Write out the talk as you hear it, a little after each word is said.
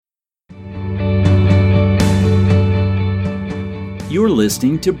You're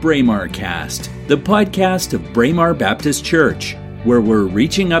listening to Braemar Cast, the podcast of Braemar Baptist Church, where we're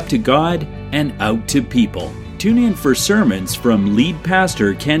reaching up to God and out to people. Tune in for sermons from lead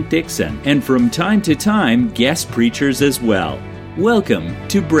pastor Kent Dixon and from time to time guest preachers as well. Welcome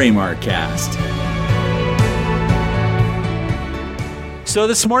to Braemar Cast. So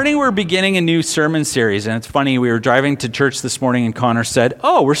this morning we're beginning a new sermon series, and it's funny, we were driving to church this morning and Connor said,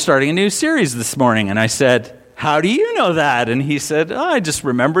 we're starting a new series this morning. And I said, how do you know that? And he said, I just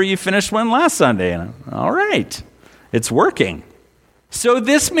remember you finished one last Sunday. And all right, it's working. So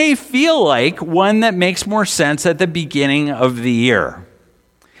this may feel like one that makes more sense at the beginning of the year.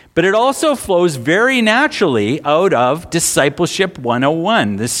 But it also flows very naturally out of Discipleship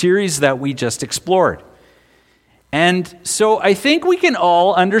 101, the series that we just explored. And so I think we can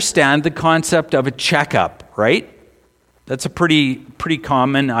all understand the concept of a checkup, right? That's a pretty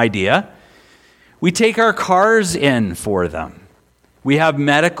common idea. We take our cars in for them. We have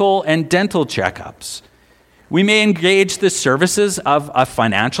medical and dental checkups. We may engage the services of a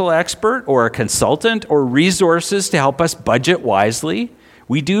financial expert or a consultant or resources to help us budget wisely.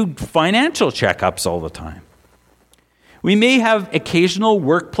 We do financial checkups all the time. We may have occasional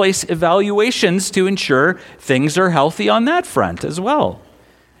workplace evaluations to ensure things are healthy on that front as well,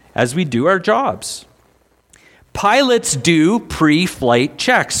 as we do our jobs. Pilots do pre-flight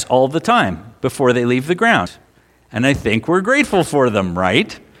checks all the time before they leave the ground. And I think we're grateful for them,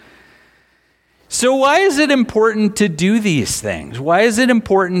 right? So why is it important to do these things? Why is it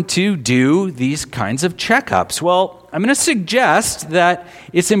important to do these kinds of checkups? Well, I'm going to suggest that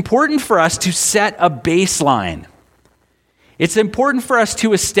it's important for us to set a baseline. It's important for us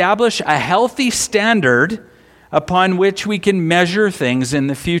to establish a healthy standard upon which we can measure things in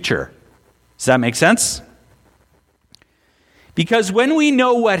the future. Does that make sense? Because when we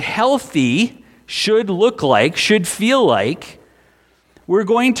know what healthy should look like, should feel like, we're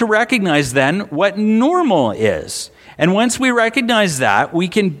going to recognize then what normal is. And once we recognize that, we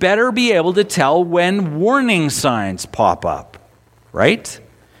can better be able to tell when warning signs pop up, right?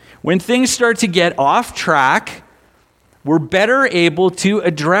 When things start to get off track, we're better able to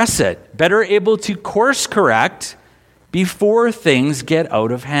address it, better able to course correct before things get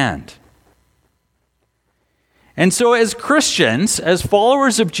out of hand. And so as Christians, as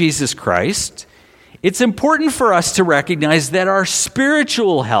followers of Jesus Christ, it's important for us to recognize that our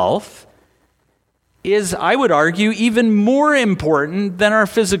spiritual health is, I would argue, even more important than our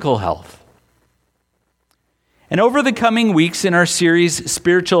physical health. And over the coming weeks in our series,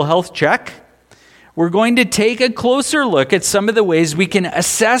 Spiritual Health Check, we're going to take a closer look at some of the ways we can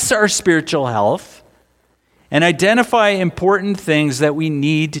assess our spiritual health and identify important things that we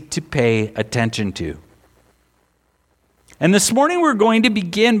need to pay attention to. And this morning we're going to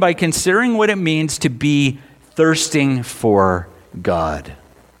begin by considering what it means to be thirsting for God.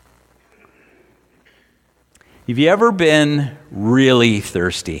 Have you ever been really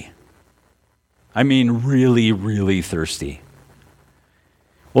thirsty? I mean really, really thirsty.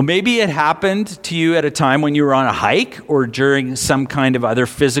 Well, maybe it happened to you at a time when you were on a hike or during some kind of other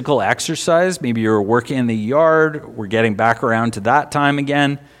physical exercise. Maybe you were working in the yard. We're getting back around to that time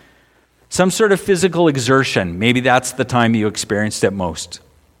again. Some sort of physical exertion. Maybe that's the time you experienced it most.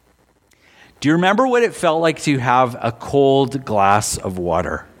 Do you remember what it felt like to have a cold glass of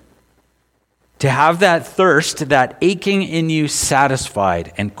water? To have that thirst, that aching in you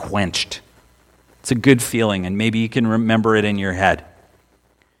satisfied and quenched. It's a good feeling, and maybe you can remember it in your head.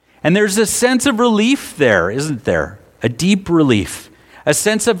 And there's a sense of relief there, isn't there? A deep relief, a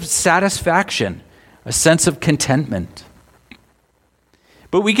sense of satisfaction, a sense of contentment.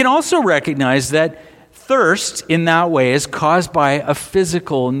 But we can also recognize that thirst in that way is caused by a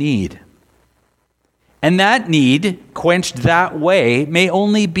physical need. And that need, quenched that way, may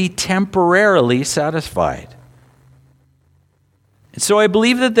only be temporarily satisfied. And so I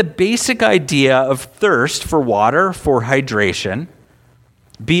believe that the basic idea of thirst for water, for hydration,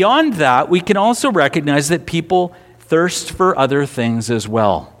 beyond that, we can also recognize that people thirst for other things as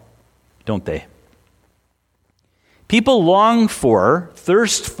well, don't they? People long for,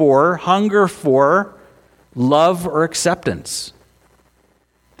 thirst for, hunger for love or acceptance.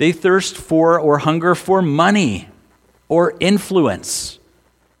 They thirst for or hunger for money or influence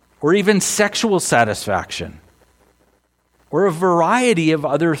or even sexual satisfaction or a variety of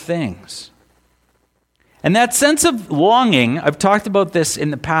other things. And that sense of longing, I've talked about this in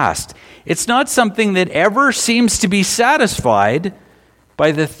the past, it's not something that ever seems to be satisfied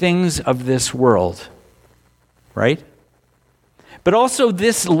by the things of this world, right? But also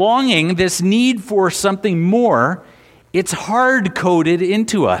this longing, this need for something more, it's hard-coded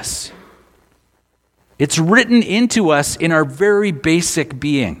into us. It's written into us in our very basic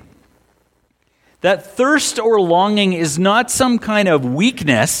being. That thirst or longing is not some kind of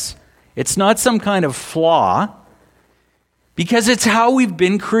weakness. It's not some kind of flaw, because it's how we've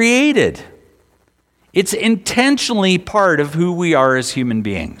been created. It's intentionally part of who we are as human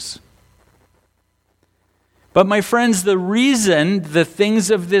beings. But my friends, the reason the things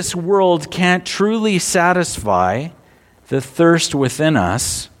of this world can't truly satisfy the thirst within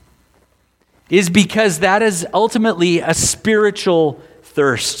us is because that is ultimately a spiritual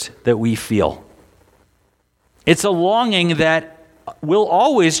thirst that we feel. It's a longing that will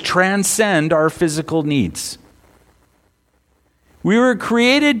always transcend our physical needs. We were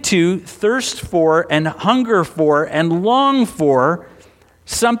created to thirst for and hunger for and long for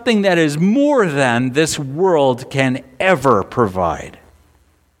something that is more than this world can ever provide.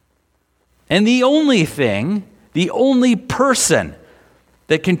 And the only thing, the only person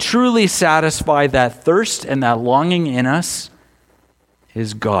that can truly satisfy that thirst and that longing in us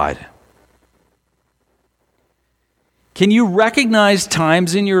is God. Can you recognize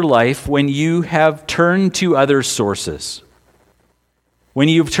times in your life when you have turned to other sources? When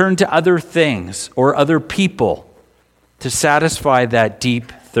you've turned to other things or other people to satisfy that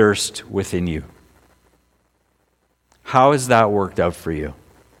deep thirst within you? How has that worked out for you?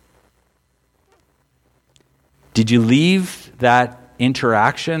 Did you leave that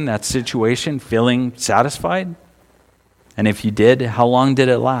interaction, that situation, feeling satisfied? And if you did, how long did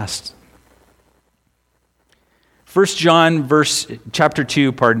it last? 1 John chapter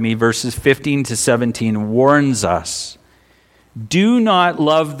 2, verses 15 to 17 warns us, do not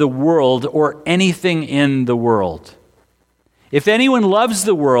love the world or anything in the world. If anyone loves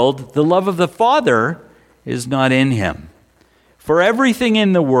the world, the love of the Father is not in him. For everything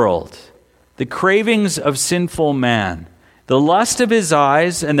in the world, the cravings of sinful man, the lust of his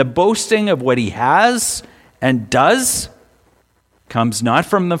eyes, and the boasting of what he has and does, comes not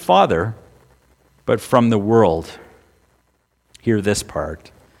from the Father, but from the world. Hear this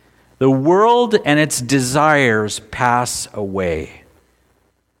part. The world and its desires pass away,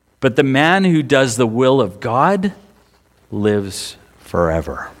 but the man who does the will of God lives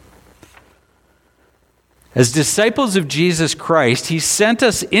forever. As disciples of Jesus Christ, he sent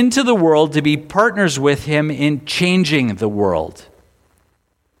us into the world to be partners with him in changing the world,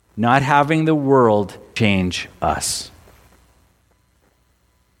 not having the world change us.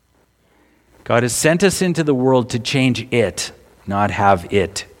 God has sent us into the world to change it, not have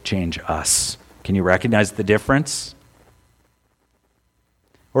it change us. Can you recognize the difference?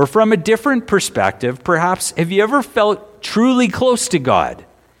 Or from a different perspective, perhaps, have you ever felt truly close to God?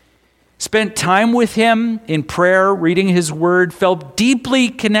 Spent time with him in prayer, reading his word, felt deeply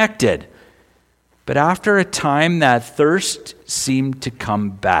connected. But after a time, that thirst seemed to come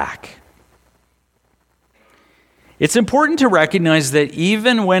back. It's important to recognize that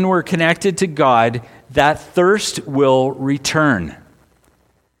even when we're connected to God, that thirst will return.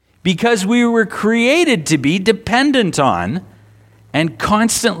 Because we were created to be dependent on and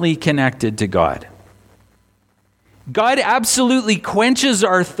constantly connected to God. God absolutely quenches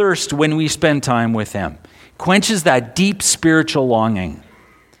our thirst when we spend time with him. Quenches that deep spiritual longing.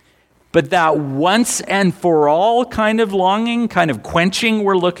 But that once and for all kind of longing, kind of quenching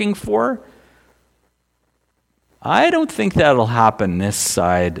we're looking for, I don't think that'll happen this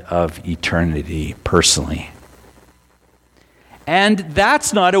side of eternity, personally. And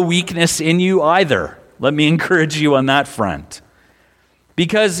that's not a weakness in you either. Let me encourage you on that front.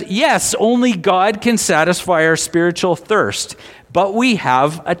 Because yes, only God can satisfy our spiritual thirst, but we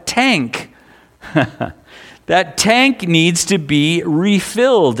have a tank. That tank needs to be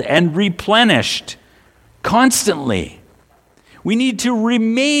refilled and replenished constantly. We need to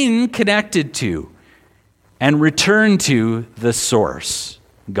remain connected to and return to the source,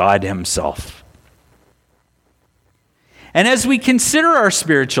 God himself. And as we consider our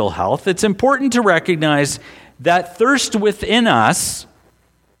spiritual health, it's important to recognize that thirst within us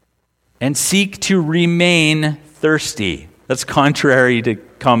and seek to remain thirsty. That's contrary to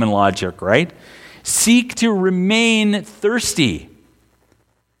common logic, right? Seek to remain thirsty,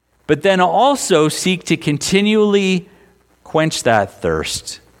 but then also seek to continually quench that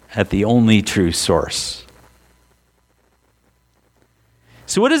thirst at the only true source.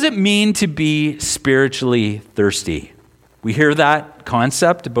 So what does it mean to be spiritually thirsty? We hear that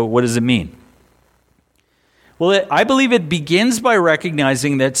concept, but what does it mean? Well, I believe it begins by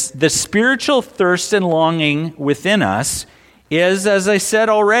recognizing that the spiritual thirst and longing within us is, as I said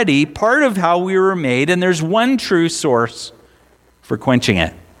already, part of how we were made, and there's one true source for quenching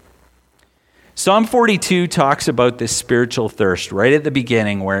it. Psalm 42 talks about this spiritual thirst right at the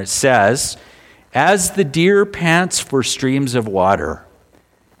beginning, where it says, As the deer pants for streams of water,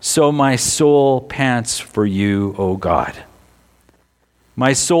 so my soul pants for you, O God.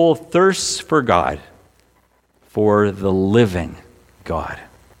 My soul thirsts for God, for the living God.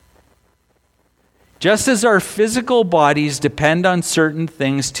 Just as our physical bodies depend on certain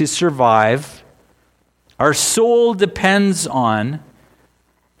things to survive, our soul depends on,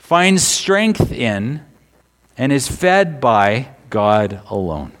 finds strength in, and is fed by God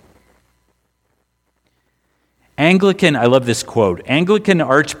alone. I love this quote, Anglican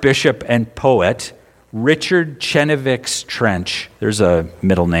Archbishop and poet Richard Chenevix Trench. There's a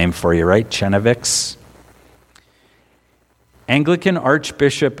middle name for you, right? Chenevix. Anglican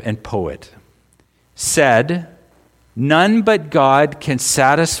Archbishop and poet said, "None but God can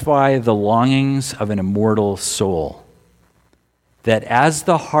satisfy the longings of an immortal soul, that as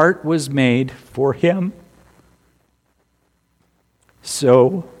the heart was made for him,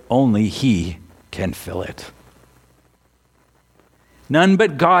 so only he can fill it." None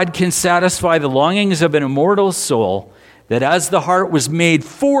but God can satisfy the longings of an immortal soul, that as the heart was made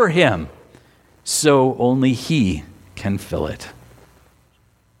for him, so only he can fill it.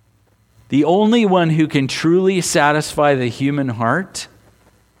 The only one who can truly satisfy the human heart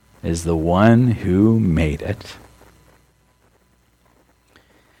is the one who made it.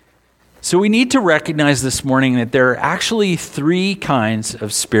 So we need to recognize this morning that there are actually three kinds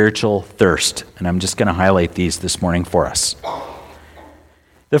of spiritual thirst, and I'm just going to highlight these this morning for us.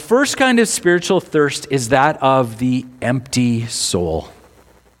 The first kind of spiritual thirst is that of the empty soul.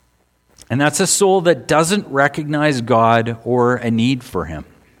 And that's a soul that doesn't recognize God or a need for him.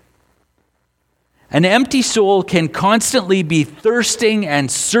 An empty soul can constantly be thirsting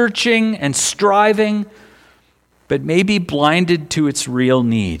and searching and striving, but may be blinded to its real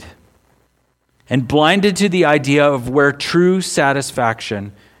need and blinded to the idea of where true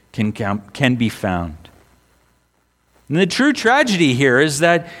satisfaction can be found. And the true tragedy here is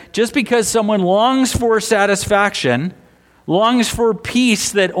that just because someone longs for satisfaction, longs for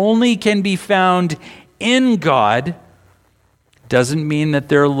peace that only can be found in God, doesn't mean that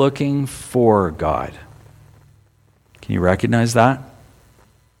they're looking for God. Can you recognize that?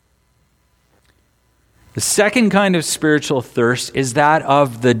 The second kind of spiritual thirst is that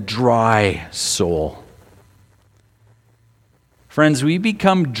of the dry soul. Friends, we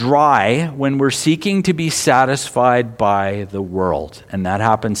become dry when we're seeking to be satisfied by the world, and that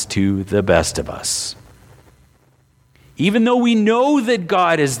happens to the best of us. Even though we know that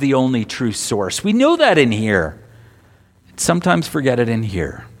God is the only true source, we know that in here. Sometimes forget it in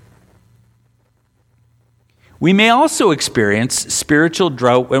here. We may also experience spiritual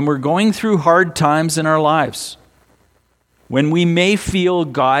drought when we're going through hard times in our lives, when we may feel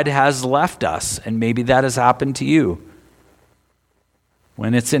God has left us, and maybe that has happened to you.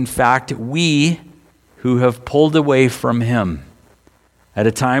 When it's in fact we who have pulled away from him at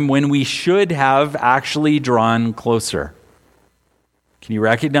a time when we should have actually drawn closer. Can you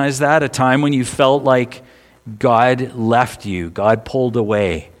recognize that? A time when you felt like God left you, God pulled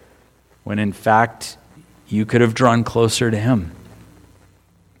away, when in fact you could have drawn closer to him.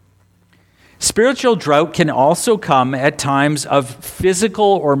 Spiritual drought can also come at times of physical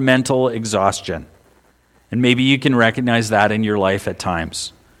or mental exhaustion. And maybe you can recognize that in your life at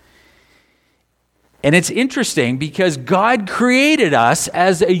times. And it's interesting because God created us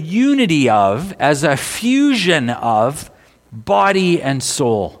as a unity of, as a fusion of body and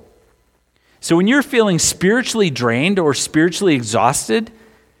soul. So when you're feeling spiritually drained or spiritually exhausted,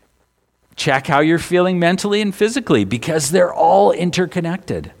 check how you're feeling mentally and physically, because they're all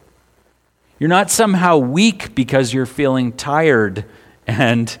interconnected. You're not somehow weak because you're feeling tired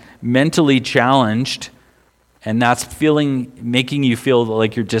and mentally challenged, and that's making you feel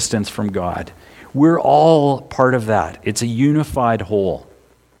like you're distant from God. We're all part of that. It's a unified whole.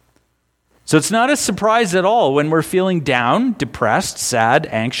 So it's not a surprise at all when we're feeling down, depressed, sad,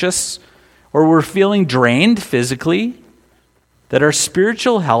 anxious, or we're feeling drained physically, that our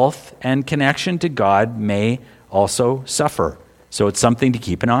spiritual health and connection to God may also suffer. So it's something to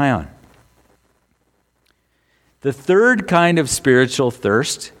keep an eye on. The third kind of spiritual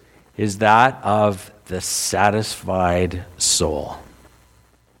thirst is that of the satisfied soul.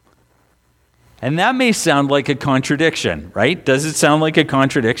 And that may sound like a contradiction, right? Does it sound like a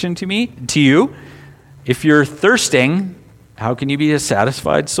contradiction to you? If you're thirsting, how can you be a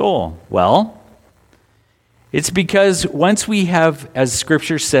satisfied soul? Well, it's because once we have, as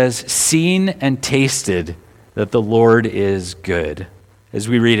Scripture says, seen and tasted that the Lord is good, as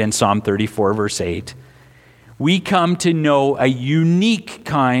we read in Psalm 34, verse 8, we come to know a unique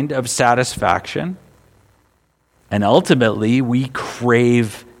kind of satisfaction, and ultimately we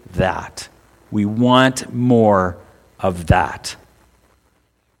crave that. We want more of that.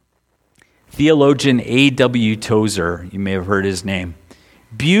 Theologian A.W. Tozer, you may have heard his name,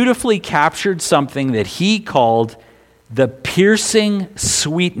 beautifully captured something that he called the piercing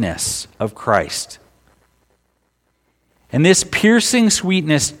sweetness of Christ. And this piercing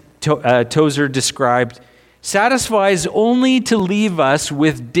sweetness, Tozer described, satisfies only to leave us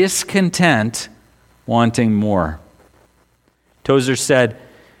with discontent, wanting more. Tozer said,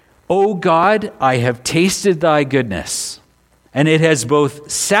 "O God, I have tasted thy goodness, and it has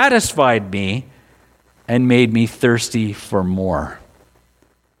both satisfied me and made me thirsty for more.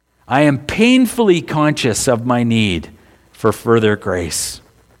 I am painfully conscious of my need for further grace.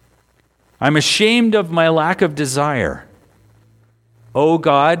 I'm ashamed of my lack of desire. O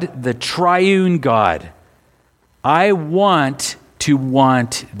God, the triune God, I want to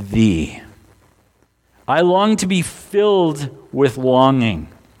want thee. I long to be filled with longing.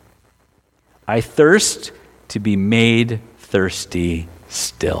 I thirst to be made thirsty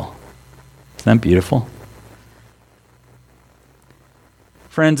still." Isn't that beautiful?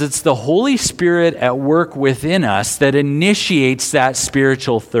 Friends, it's the Holy Spirit at work within us that initiates that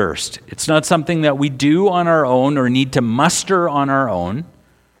spiritual thirst. It's not something that we do on our own or need to muster on our own.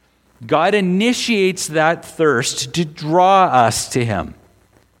 God initiates that thirst to draw us to Him,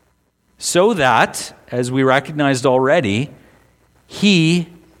 so that, as we recognized already, He,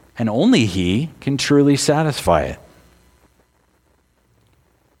 and only He, can truly satisfy it.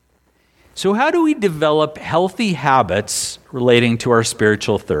 So how do we develop healthy habits relating to our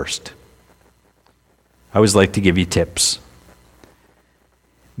spiritual thirst? I always like to give you tips.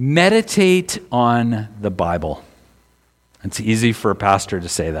 Meditate on the Bible. It's easy for a pastor to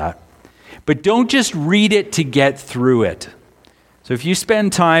say that. But don't just read it to get through it. So if you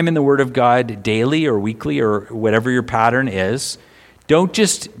spend time in the Word of God daily or weekly or whatever your pattern is, don't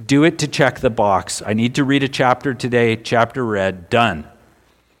just do it to check the box. I need to read a chapter today, chapter read, done.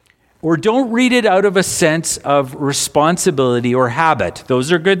 Or don't read it out of a sense of responsibility or habit.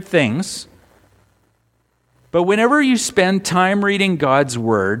 Those are good things. But whenever you spend time reading God's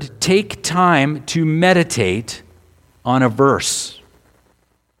Word, take time to meditate on a verse,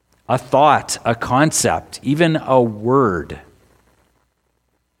 a thought, a concept, even a word.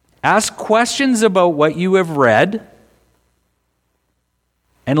 Ask questions about what you have read,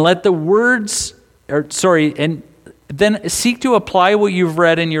 and let the words, and then seek to apply what you've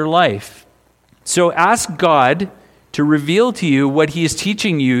read in your life. So ask God to reveal to you what He is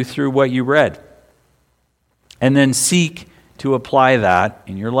teaching you through what you read. And then seek to apply that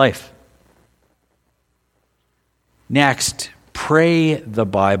in your life. Next, pray the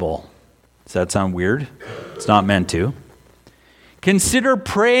Bible. Does that sound weird? It's not meant to. Consider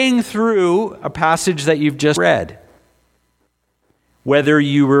praying through a passage that you've just read. Whether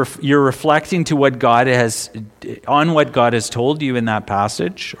you're reflecting to what God has told you in that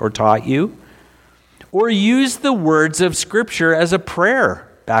passage or taught you, or use the words of Scripture as a prayer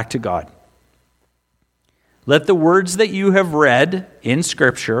back to God. Let the words that you have read in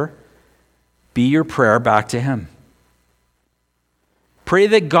Scripture be your prayer back to Him. Pray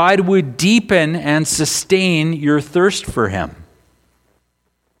that God would deepen and sustain your thirst for Him.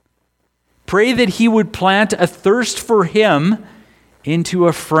 Pray that He would plant a thirst for Him into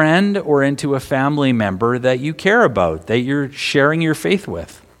a friend or into a family member that you care about, that you're sharing your faith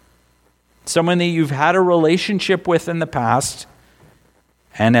with. Someone that you've had a relationship with in the past,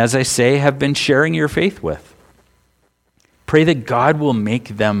 and as I say, have been sharing your faith with. Pray that God will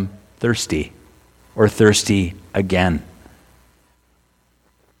make them thirsty or thirsty again.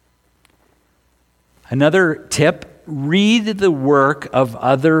 Another tip, read the work of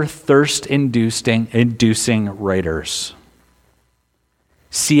other thirst-inducing writers.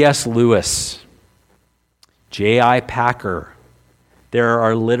 C.S. Lewis, J.I. Packer. There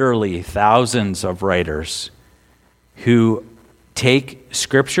are literally thousands of writers who take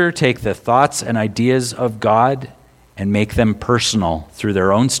Scripture, take the thoughts and ideas of God, and make them personal through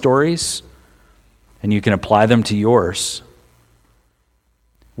their own stories, and you can apply them to yours.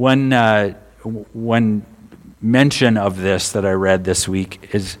 One mention of this that I read this week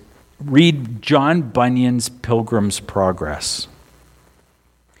is read John Bunyan's Pilgrim's Progress.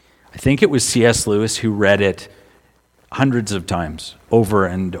 I think it was C.S. Lewis who read it hundreds of times, over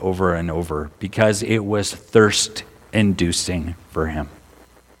and over and over, because it was thirst-inducing for him.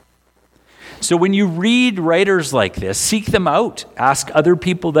 So when you read writers like this, seek them out. Ask other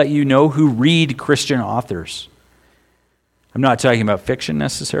people that you know who read Christian authors. I'm not talking about fiction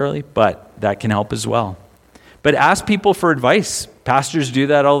necessarily, but that can help as well. But ask people for advice. Pastors do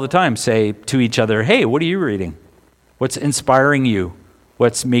that all the time. Say to each other, hey, what are you reading? What's inspiring you?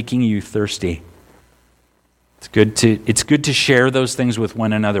 What's making you thirsty? It's good to share those things with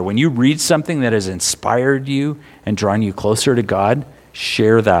one another. When you read something that has inspired you and drawn you closer to God,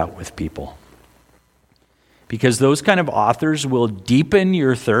 share that with people. Because those kind of authors will deepen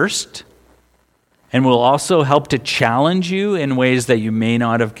your thirst and will also help to challenge you in ways that you may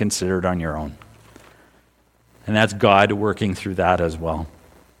not have considered on your own. And that's God working through that as well.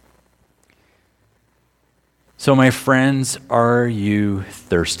 So, my friends, are you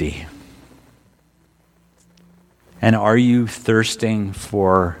thirsty? And are you thirsting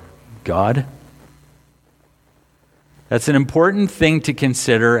for God? That's an important thing to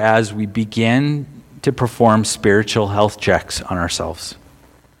consider as we begin to perform spiritual health checks on ourselves.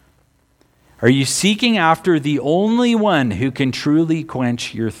 Are you seeking after the only one who can truly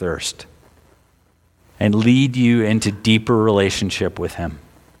quench your thirst and lead you into deeper relationship with Him?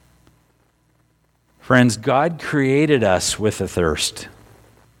 Friends, God created us with a thirst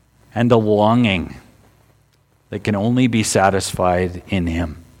and a longing that can only be satisfied in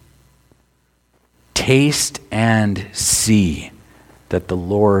Him. Taste and see that the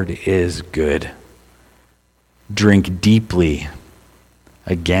Lord is good. Drink deeply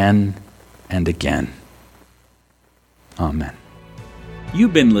again and again. Amen.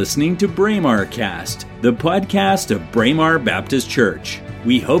 You've been listening to Braemar Cast, the podcast of Braemar Baptist Church.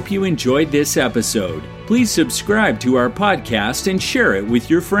 We hope you enjoyed this episode. Please subscribe to our podcast and share it with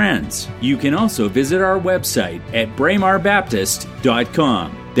your friends. You can also visit our website at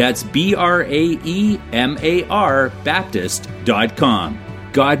braemarbaptist.com. That's BRAEMAR Baptist.com.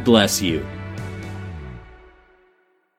 God bless you.